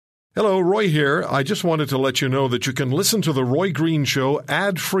Hello, Roy here. I just wanted to let you know that you can listen to The Roy Green Show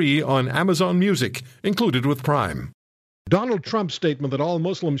ad-free on Amazon Music, included with Prime. Donald Trump's statement that all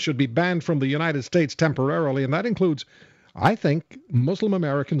Muslims should be banned from the United States temporarily, and that includes, I think, Muslim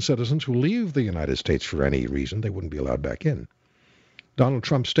American citizens who leave the United States for any reason, they wouldn't be allowed back in. Donald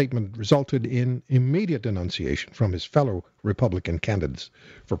Trump's statement resulted in immediate denunciation from his fellow Republican candidates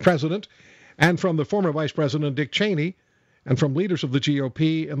for president and from the former Vice President Dick Cheney, and from leaders of the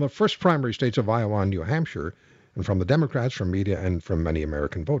GOP in the first primary states of Iowa and New Hampshire, and from the Democrats, from media, and from many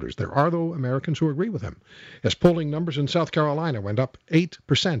American voters. There are, though, Americans who agree with him. His polling numbers in South Carolina went up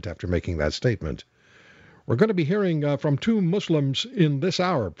 8% after making that statement. We're going to be hearing from two Muslims in this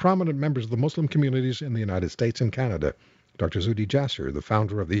hour, prominent members of the Muslim communities in the United States and Canada. Dr. Zuhdi Jasser, the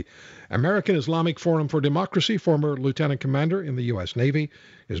founder of the American Islamic Forum for Democracy, former lieutenant commander in the U.S. Navy.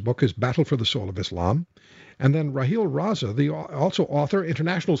 His book is Battle for the Soul of Islam. And then Raheel Raza, the also author,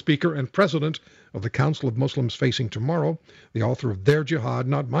 international speaker, and president of the Council of Muslims Facing Tomorrow, the author of Their Jihad,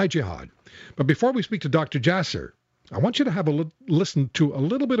 Not My Jihad. But before we speak to Dr. Jasser, I want you to have a listen to a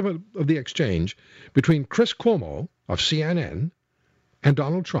little bit of the exchange between Chris Cuomo of CNN and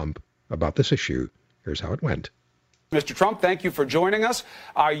Donald Trump about this issue. Here's how it went. Mr. Trump, thank you for joining us.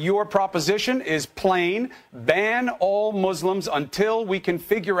 Your proposition is plain: ban all Muslims until we can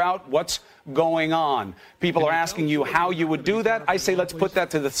figure out what's going on. People are asking you how you would do that. I say let's put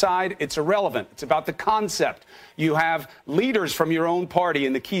that to the side. It's irrelevant. It's about the concept. You have leaders from your own party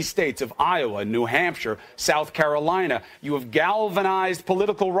in the key states of Iowa, New Hampshire, South Carolina. You have galvanized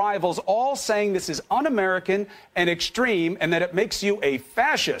political rivals all saying this is un-American and extreme and that it makes you a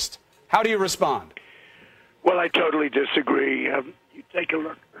fascist. How do you respond? Well, I totally disagree. You take a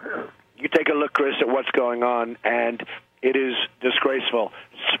look, Chris, at what's going on, and it is disgraceful.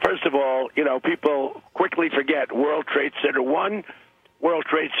 First of all, people quickly forget World Trade Center 1, World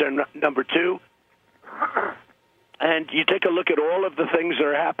Trade Center number 2. And you take a look at all of the things that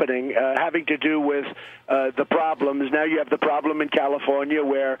are happening, having to do with the problems. Now you have the problem in California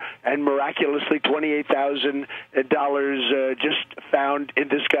and miraculously $28,000 just found in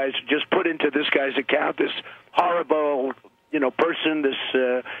this guy's, just put into this guy's account, this horrible, person, this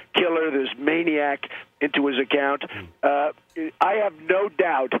killer, this maniac into his account. I have no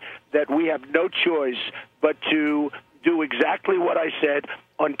doubt that we have no choice but to do exactly what I said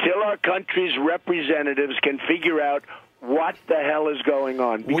until our country's representatives can figure out what the hell is going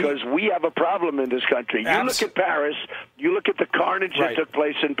on, because we have a problem in this country. You look at Paris, you look at the carnage that took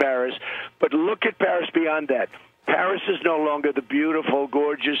place in Paris, but look at Paris beyond that. Paris is no longer the beautiful,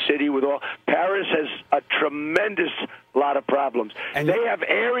 gorgeous city with all. Paris has a tremendous lot of problems. And they have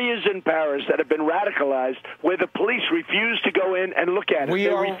areas in Paris that have been radicalized where the police refuse to go in and look at it. They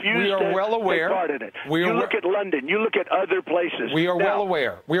refuse to well aware. take part in it. You look at London. You look at other places. We are well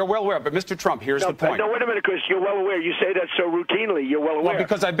aware. We are well aware. But, Mr. Trump, here's the point. No, wait a minute, Chris. You're well aware. You say that so routinely. You're well aware. Well,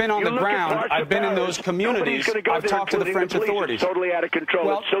 because I've been on the ground. I've been in those communities. I've talked to the French authorities. It's totally out of control.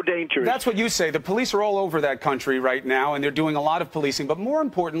 Well, it's so dangerous. That's what you say. The police are all over that country right now, and they're doing a lot of policing. But more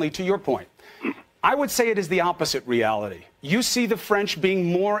importantly, to your point, I would say it is the opposite reality. You see the French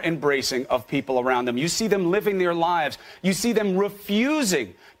being more embracing of people around them. You see them living their lives. You see them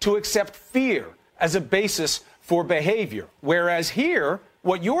refusing to accept fear as a basis for behavior. Whereas here,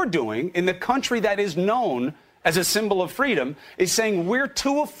 what you're doing in the country that is known as a symbol of freedom is saying we're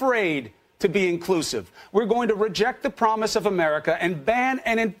too afraid to be inclusive. We're going to reject the promise of America and ban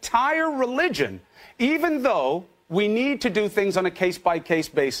an entire religion, even though we need to do things on a case-by-case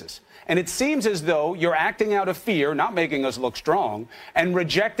basis. And it seems as though you're acting out of fear, not making us look strong, and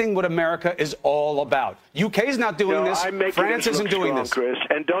rejecting what America is all about. UK's not doing this. France isn't doing this. Chris,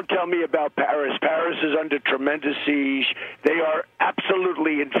 and don't tell me about Paris. Paris is under tremendous siege. They are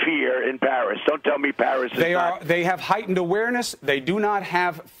absolutely in fear in Paris. Don't tell me Paris is not. They have heightened awareness. They do not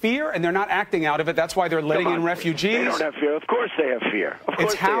have fear, and they're not acting out of it. That's why they're letting in refugees. They don't have fear. Of course they have fear.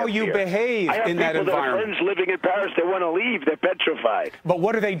 It's how you behave in that environment. I have people that are friends living in Paris. They want to leave. They're petrified. But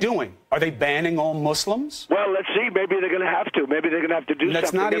what are they doing? Are they banning all Muslims? Well, let's see. Maybe they're going to have to. Maybe they're going to have to do something.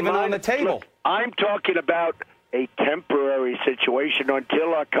 That's not even on the table. Look, I'm talking about a temporary situation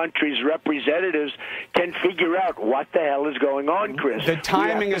until our country's representatives can figure out what the hell is going on, Chris. The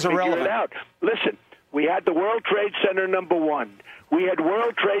timing is irrelevant. Listen, we had the World Trade Center number 1. We had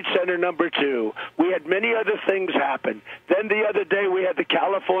World Trade Center number 2. We had many other things happen. Then the other day we had the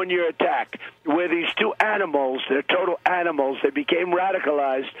California attack where these two animals, they're total animals, they became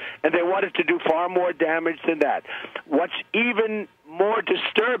radicalized and they wanted to do far more damage than that. What's even more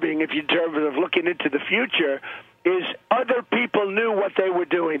disturbing, if you terms of looking into the future, is other people knew what they were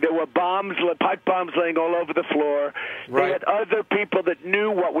doing. There were bombs, pipe bombs laying all over the floor. Right. They had other people that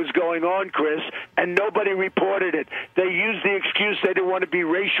knew what was going on, Chris, and nobody reported it. They used the excuse they didn't want to be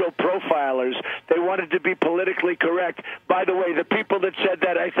racial profilers. They wanted to be politically correct. By the way, the people that said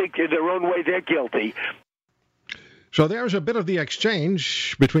that, I think in their own way, they're guilty. So there's a bit of the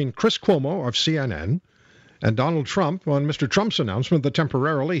exchange between Chris Cuomo of CNN and Donald Trump on Mr. Trump's announcement that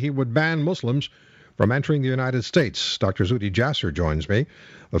temporarily he would ban Muslims from entering the United States. Dr. Zuhdi Jasser joins me,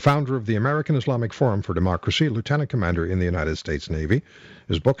 the founder of the American Islamic Forum for Democracy, lieutenant commander in the United States Navy.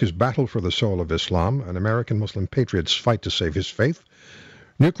 His book is Battle for the Soul of Islam, An American Muslim Patriot's Fight to Save His Faith.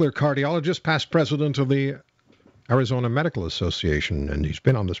 Nuclear cardiologist, past president of the Arizona Medical Association, and he's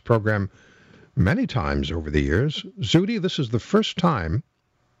been on this program many times over the years. Zuhdi, this is the first time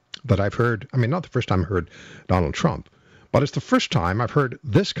that I've heard, not the first time I heard Donald Trump, but it's the first time I've heard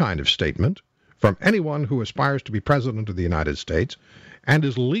this kind of statement from anyone who aspires to be president of the United States and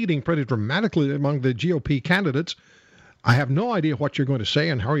is leading pretty dramatically among the GOP candidates. I have no idea what you're going to say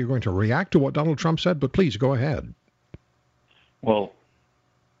and how you're going to react to what Donald Trump said, but please go ahead. Well,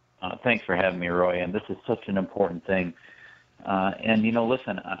 thanks for having me, Roy, and this is such an important thing.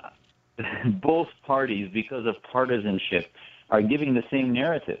 Listen, both parties, because of partisanship, are giving the same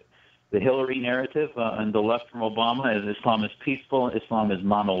narrative. The Hillary narrative on the left from Obama is Islam is peaceful, Islam is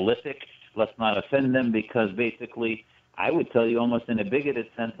monolithic. Let's not offend them, because basically, I would tell you almost in a bigoted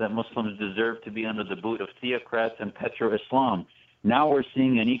sense that Muslims deserve to be under the boot of theocrats and petro-Islam. Now we're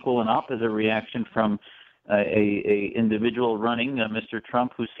seeing an equal and opposite reaction from a individual running, Mr.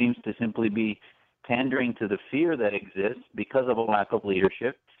 Trump, who seems to simply be pandering to the fear that exists because of a lack of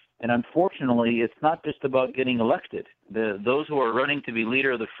leadership. And unfortunately, it's not just about getting elected. Those who are running to be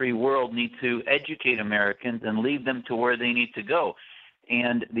leader of the free world need to educate Americans and lead them to where they need to go.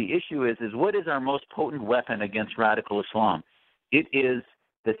 And the issue is what is our most potent weapon against radical Islam? It is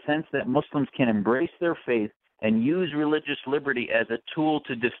the sense that Muslims can embrace their faith and use religious liberty as a tool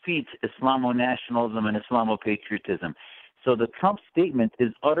to defeat Islamo-nationalism and Islamo-patriotism. So the Trump statement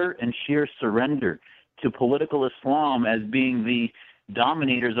is utter and sheer surrender to political Islam as being the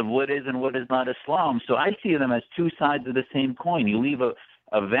dominators of what is and what is not Islam. So I see them as two sides of the same coin. You leave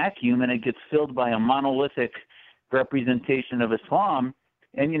a vacuum and it gets filled by a monolithic representation of Islam.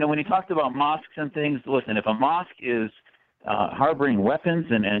 And, when he talked about mosques and things, listen, if a mosque is harboring weapons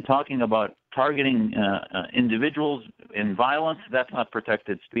and talking about targeting individuals in violence, that's not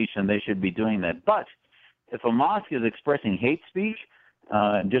protected speech, and they should be doing that. But if a mosque is expressing hate speech,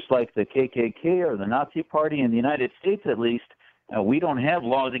 just like the KKK or the Nazi Party in the United States at least, we don't have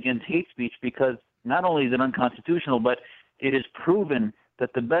laws against hate speech, because not only is it unconstitutional, but it is proven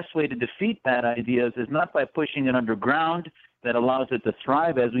that the best way to defeat bad ideas is not by pushing it underground that allows it to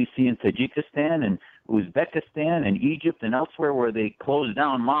thrive, as we see in Tajikistan and Uzbekistan and Egypt and elsewhere where they close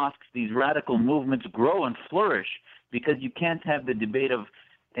down mosques. These radical movements grow and flourish because you can't have the debate of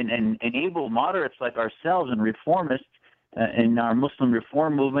and enable moderates like ourselves and reformists in our Muslim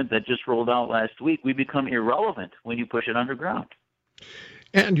reform movement that just rolled out last week. We become irrelevant when you push it underground.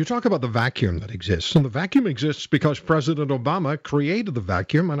 And you talk about the vacuum that exists, and the vacuum exists because President Obama created the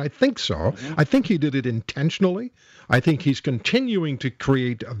vacuum, and I think so. Mm-hmm. I think he did it intentionally. I think he's continuing to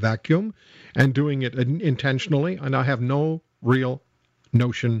create a vacuum and doing it intentionally, and I have no real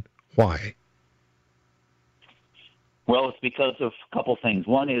notion why. Well, it's because of a couple things.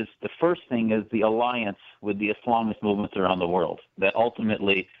 One is, the first thing is the alliance with the Islamist movements around the world that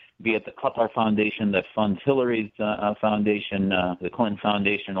ultimately, be it the Qatar Foundation that funds Hillary's foundation, the Clinton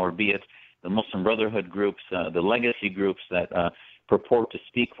Foundation, or be it the Muslim Brotherhood groups, the legacy groups that purport to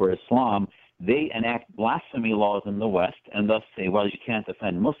speak for Islam, they enact blasphemy laws in the West and thus say, well, you can't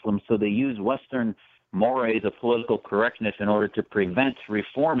offend Muslims. So they use Western mores of political correctness in order to prevent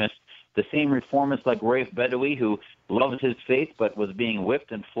reformists, the same reformists like Raif Badawi, who loves his faith but was being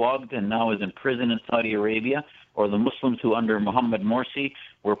whipped and flogged and now is in prison in Saudi Arabia, or the Muslims who under Mohammed Morsi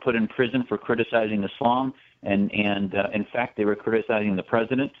were put in prison for criticizing Islam, and in fact they were criticizing the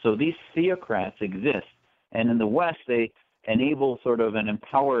president. So these theocrats exist, and in the West they enable sort of and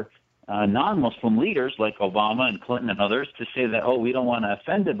empower non-Muslim leaders like Obama and Clinton and others to say that, oh, we don't want to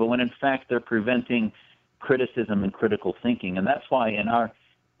offend it, but when in fact they're preventing criticism and critical thinking. And that's why in our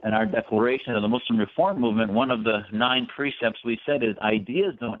declaration of the Muslim Reform Movement, one of the 9 precepts we said is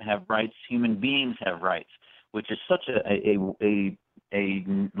ideas don't have rights, human beings have rights, which is such a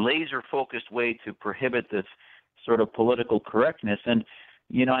laser-focused way to prohibit this sort of political correctness. And,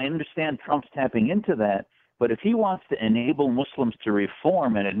 I understand Trump's tapping into that, but if he wants to enable Muslims to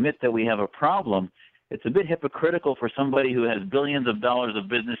reform and admit that we have a problem, it's a bit hypocritical for somebody who has billions of dollars of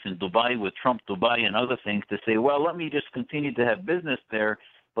business in Dubai with Trump Dubai and other things to say, well, let me just continue to have business there,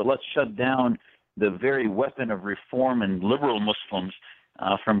 but let's shut down the very weapon of reform and liberal Muslims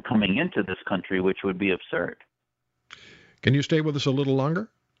from coming into this country, which would be absurd. Can you stay with us a little longer?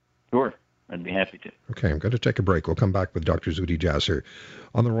 Sure. I'd be happy to. Okay, I'm going to take a break. We'll come back with Dr. Zuhdi Jasser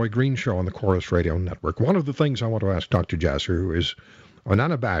on the Roy Green Show on the Corus Radio Network. One of the things I want to ask Dr. Jasser, who is an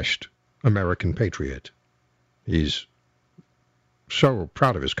unabashed American patriot, he's so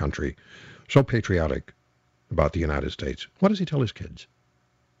proud of his country, so patriotic about the United States. What does he tell his kids?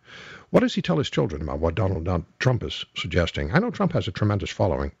 What does he tell his children about what Donald Trump is suggesting? I know Trump has a tremendous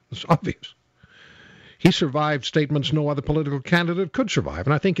following. It's obvious. He survived statements no other political candidate could survive,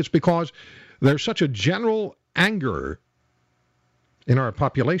 and I think it's because there's such a general anger in our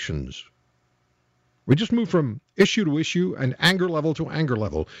populations. We just move from issue to issue and anger level to anger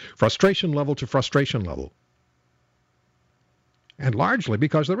level, frustration level to frustration level. And largely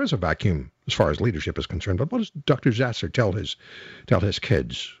because there is a vacuum as far as leadership is concerned. But what does Dr. Jasser tell his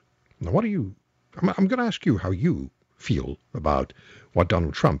kids? Now, I'm going to ask you how you feel about what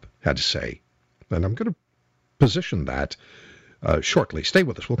Donald Trump had to say. And I'm going to position that shortly. Stay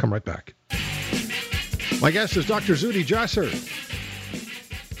with us. We'll come right back. My guest is Dr. Zuhdi Jasser,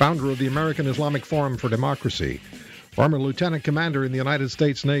 founder of the American Islamic Forum for Democracy, former lieutenant commander in the United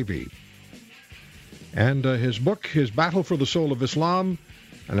States Navy. And his book, his Battle for the Soul of Islam,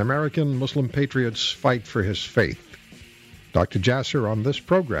 An American Muslim Patriot's Fight for His Faith. Dr. Jasser on this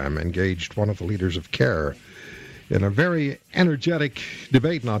program engaged one of the leaders of CARE in a very energetic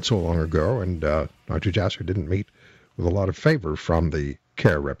debate not so long ago, and Dr. Jasser didn't meet with a lot of favor from the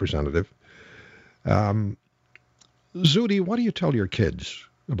CARE representative. Zuhdi, what do you tell your kids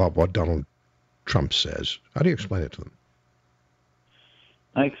about what Donald Trump says? How do you explain it to them?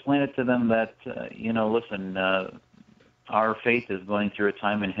 I explain it to them that, listen, our faith is going through a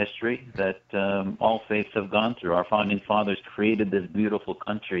time in history that all faiths have gone through. Our founding fathers created this beautiful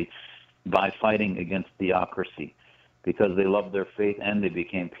country by fighting against theocracy because they loved their faith and they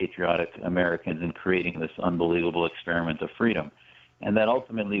became patriotic Americans in creating this unbelievable experiment of freedom. And that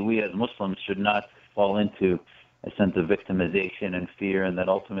ultimately we as Muslims should not fall into a sense of victimization and fear, and that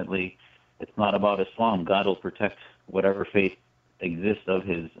ultimately it's not about Islam. God will protect whatever faith exists of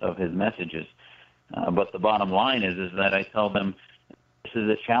his messages. But the bottom line is that I tell them this is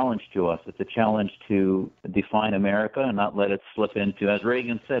a challenge to us. It's a challenge to define America and not let it slip into, as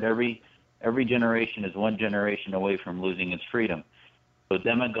Reagan said, every generation is one generation away from losing its freedom. So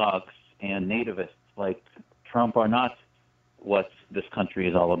demagogues and nativists like Trump are not what this country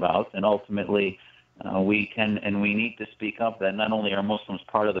is all about. And ultimately, we can and we need to speak up that not only are Muslims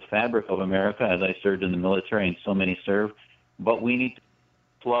part of the fabric of America, as I served in the military and so many serve, but we need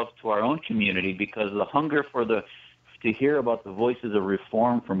love to our own community, because the hunger to hear about the voices of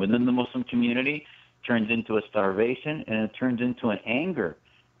reform from within the Muslim community turns into a starvation, and it turns into an anger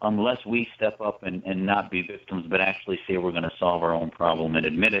unless we step up and not be victims, but actually say we're going to solve our own problem and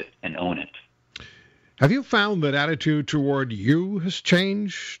admit it and own it. Have you found that attitude toward you has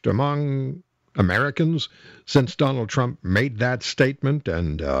changed among Americans since Donald Trump made that statement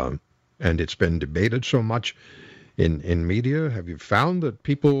and it's been debated so much in media? Have you found that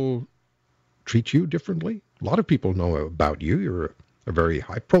people treat you differently? A lot of people know about you. You're a very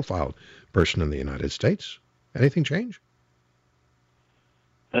high-profile person in the United States. Anything change?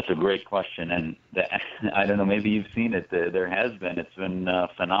 That's a great question, and I don't know, maybe you've seen it. There has been. It's been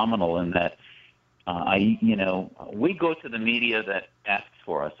phenomenal in that we go to the media that asks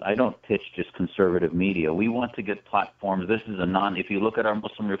for us. I don't pitch just conservative media. We want to get platforms. This is if you look at our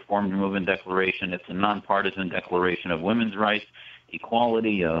Muslim Reform Movement Declaration, it's a nonpartisan declaration of women's rights,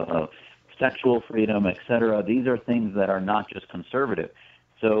 equality, sexual freedom, etc. These are things that are not just conservative.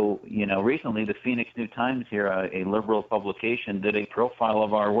 So, recently the Phoenix New Times here, a liberal publication, did a profile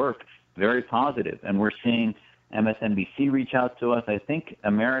of our work, very positive, and we're seeing MSNBC reach out to us. I think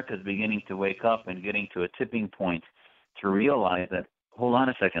America is beginning to wake up and getting to a tipping point to realize that, hold on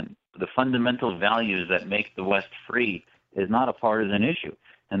a second, the fundamental values that make the West free is not a partisan issue.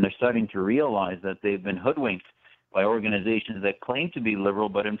 And they're starting to realize that they've been hoodwinked by organizations that claim to be liberal,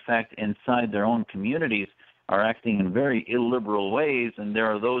 but in fact inside their own communities are acting in very illiberal ways. And there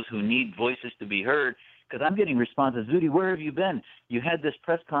are those who need voices to be heard. Because I'm getting responses, Zuhdi, where have you been? You had this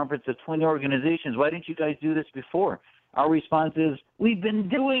press conference of 20 organizations. Why didn't you guys do this before? Our response is, we've been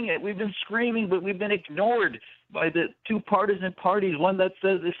doing it. We've been screaming, but we've been ignored by the two partisan parties, one that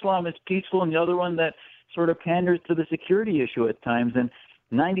says Islam is peaceful and the other one that sort of panders to the security issue at times. And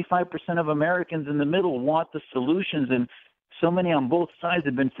 95% of Americans in the middle want the solutions. And so many on both sides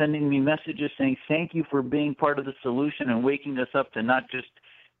have been sending me messages saying, thank you for being part of the solution and waking us up to not just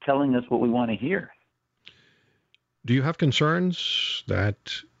telling us what we want to hear. Do you have concerns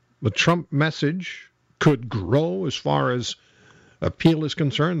that the Trump message could grow as far as appeal is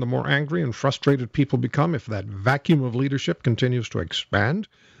concerned, the more angry and frustrated people become if that vacuum of leadership continues to expand?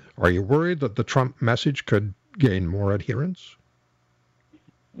 Are you worried that the Trump message could gain more adherents?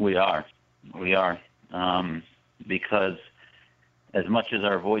 We are. Because as much as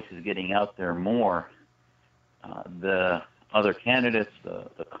our voice is getting out there more, the other candidates,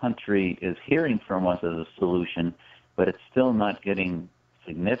 the country is hearing from us as a solution, but it's still not getting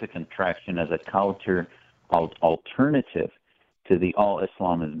significant traction as a counter alternative to the all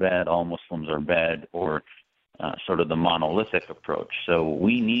Islam is bad, all Muslims are bad, or sort of the monolithic approach. So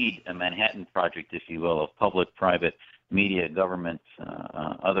we need a Manhattan Project, if you will, of public, private, media, government,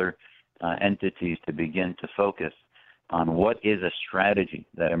 other entities to begin to focus on what is a strategy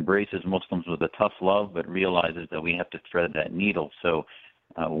that embraces Muslims with a tough love, but realizes that we have to thread that needle. So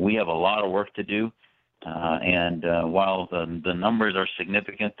we have a lot of work to do. And while the numbers are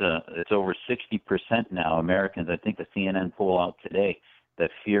significant, it's over 60% now, Americans, I think the CNN poll out today,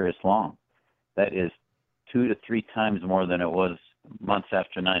 that fear Islam. That is 2 to 3 times more than it was months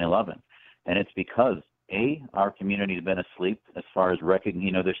after 9/11. And it's because, A, our community has been asleep as far as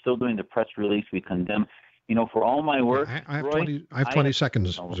they're still doing the press release. We condemn, for all my work. I have 20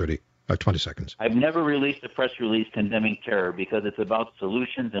 seconds, Zudi. I have 20 seconds. I've never released a press release condemning terror because it's about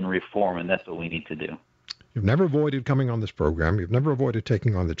solutions and reform, and that's what we need to do. You've never avoided coming on this program. You've never avoided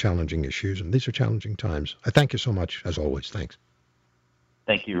taking on the challenging issues, and these are challenging times. I thank you so much, as always. Thanks.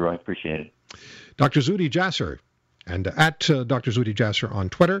 Thank you, Roy. Appreciate it. Dr. Zuhdi Jasser, and at Dr. Zuhdi Jasser on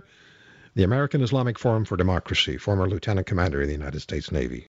Twitter, the American Islamic Forum for Democracy, former Lieutenant Commander of the United States Navy.